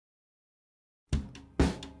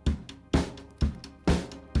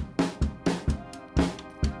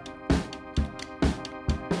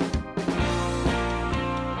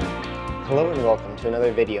Hello and welcome to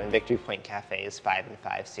another video in Victory Point Cafe's 5 in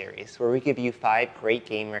 5 series, where we give you 5 great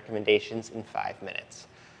game recommendations in 5 minutes.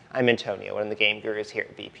 I'm Antonio, one of the game gurus here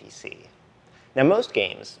at VPC. Now most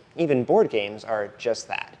games, even board games, are just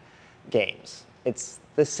that, games. It's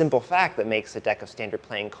the simple fact that makes a deck of standard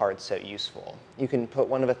playing cards so useful. You can put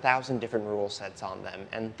one of 1,000 different rule sets on them,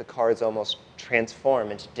 and the cards almost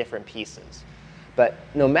transform into different pieces. But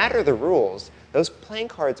no matter the rules, those playing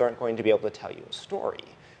cards aren't going to be able to tell you a story,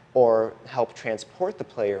 or help transport the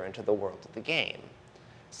player into the world of the game.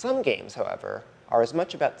 Some games, however, are as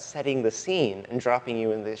much about setting the scene and dropping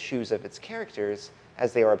you in the shoes of its characters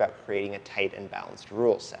as they are about creating a tight and balanced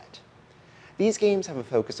rule set. These games have a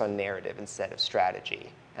focus on narrative instead of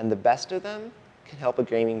strategy, and the best of them can help a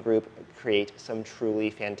gaming group create some truly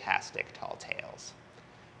fantastic tall tales.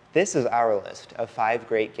 This is our list of 5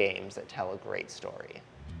 great games that tell a great story.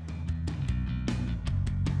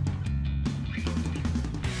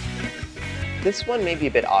 This one may be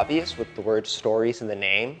a bit obvious with the word stories in the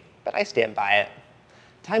name, but I stand by it.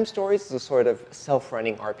 Time Stories is a sort of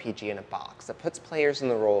self-running RPG in a box that puts players in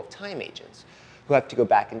the role of time agents who have to go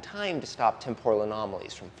back in time to stop temporal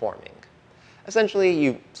anomalies from forming. Essentially,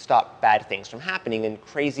 you stop bad things from happening in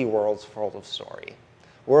crazy worlds full of story.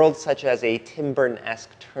 Worlds such as a Tim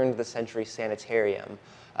Burton-esque turn-of-the-century sanitarium,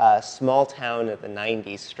 a small town of the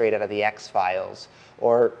 90s straight out of the X-Files,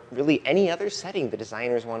 or really any other setting the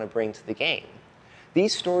designers want to bring to the game.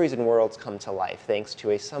 These stories and worlds come to life thanks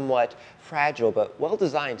to a somewhat fragile but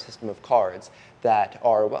well-designed system of cards that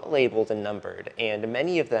are well-labeled and numbered, and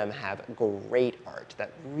many of them have great art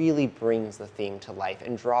that really brings the theme to life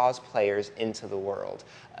and draws players into the world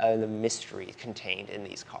and the mystery contained in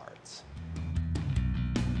these cards.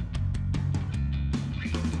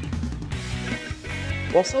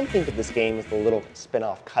 While some think of this game as the little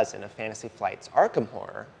spin-off cousin of Fantasy Flight's Arkham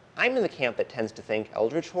Horror, I'm in the camp that tends to think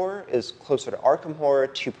Eldritch Horror is closer to Arkham Horror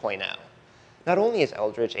 2.0. Not only is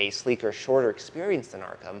Eldritch a sleeker, shorter experience than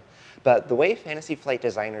Arkham, but the way Fantasy Flight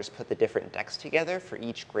designers put the different decks together for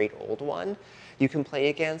each great old one you can play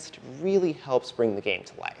against really helps bring the game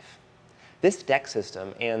to life. This deck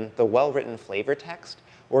system and the well-written flavor text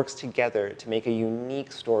works together to make a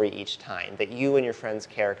unique story each time that you and your friends'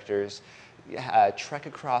 characters trek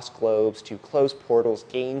across globes to close portals,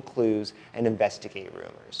 gain clues, and investigate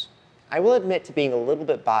rumors. I will admit to being a little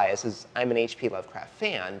bit biased as I'm an H.P. Lovecraft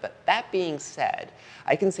fan, but that being said,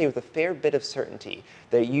 I can say with a fair bit of certainty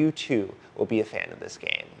that you too will be a fan of this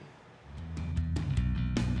game.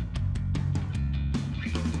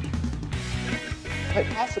 Quite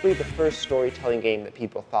possibly the first storytelling game that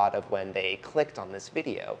people thought of when they clicked on this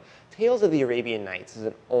video, Tales of the Arabian Nights is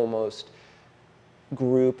an almost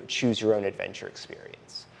group choose-your-own-adventure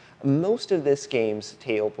experience. Most of this game's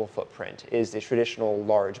table footprint is the traditional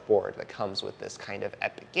large board that comes with this kind of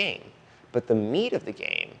epic game. But the meat of the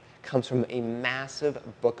game comes from a massive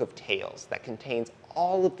book of tales that contains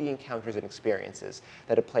all of the encounters and experiences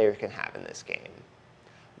that a player can have in this game.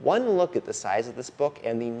 One look at the size of this book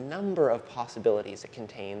and the number of possibilities it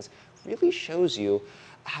contains really shows you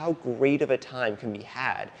how great of a time can be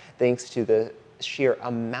had thanks to the sheer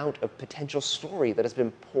amount of potential story that has been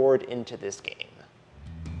poured into this game.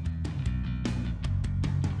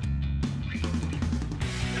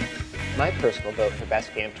 My personal vote for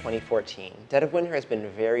Best Game of 2014, Dead of Winter has been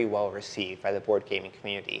very well received by the board gaming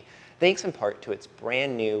community, thanks in part to its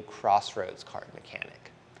brand new Crossroads card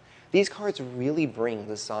mechanic. These cards really bring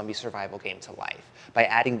the zombie survival game to life by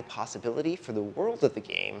adding the possibility for the world of the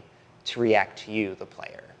game to react to you, the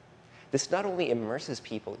player. This not only immerses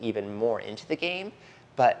people even more into the game,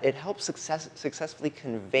 but it helps successfully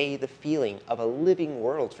convey the feeling of a living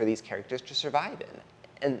world for these characters to survive in.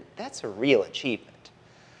 And that's a real achievement.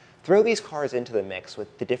 Throw these cards into the mix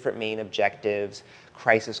with the different main objectives,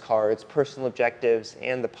 crisis cards, personal objectives,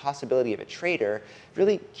 and the possibility of a traitor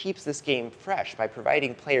really keeps this game fresh by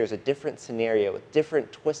providing players a different scenario with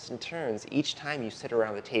different twists and turns each time you sit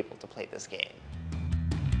around the table to play this game.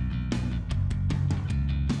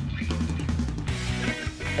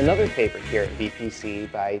 Another favorite here at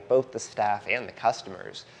VPC by both the staff and the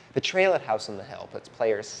customers, Betrayal at House on the Hill puts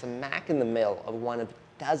players smack in the middle of one of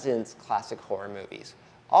dozens classic horror movies,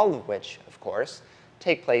 all of which, of course,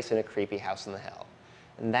 take place in a creepy house on the hill.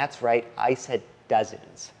 And that's right, I said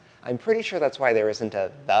dozens. I'm pretty sure that's why there isn't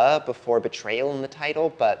a "the" before Betrayal in the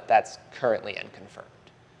title, but that's currently unconfirmed.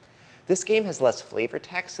 This game has less flavor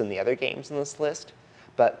text than the other games in this list,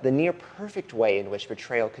 but the near-perfect way in which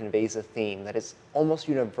Betrayal conveys a theme that is almost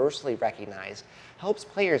universally recognized helps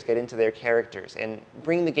players get into their characters and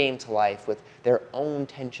bring the game to life with their own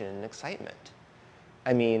tension and excitement.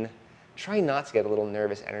 I mean, try not to get a little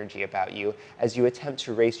nervous energy about you as you attempt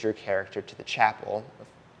to race your character to the chapel.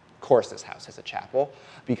 Of course this house has a chapel,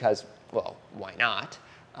 because, well, why not?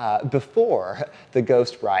 Before the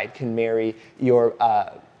ghost bride can marry your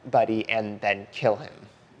buddy and then kill him,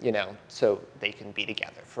 you know, so they can be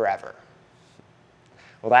together forever.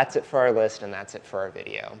 Well, that's it for our list, and that's it for our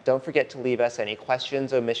video. Don't forget to leave us any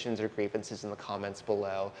questions, omissions, or grievances in the comments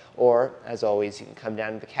below. Or, as always, you can come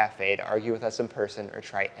down to the cafe to argue with us in person or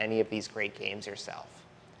try any of these great games yourself.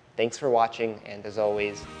 Thanks for watching, and as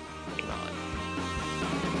always, game on.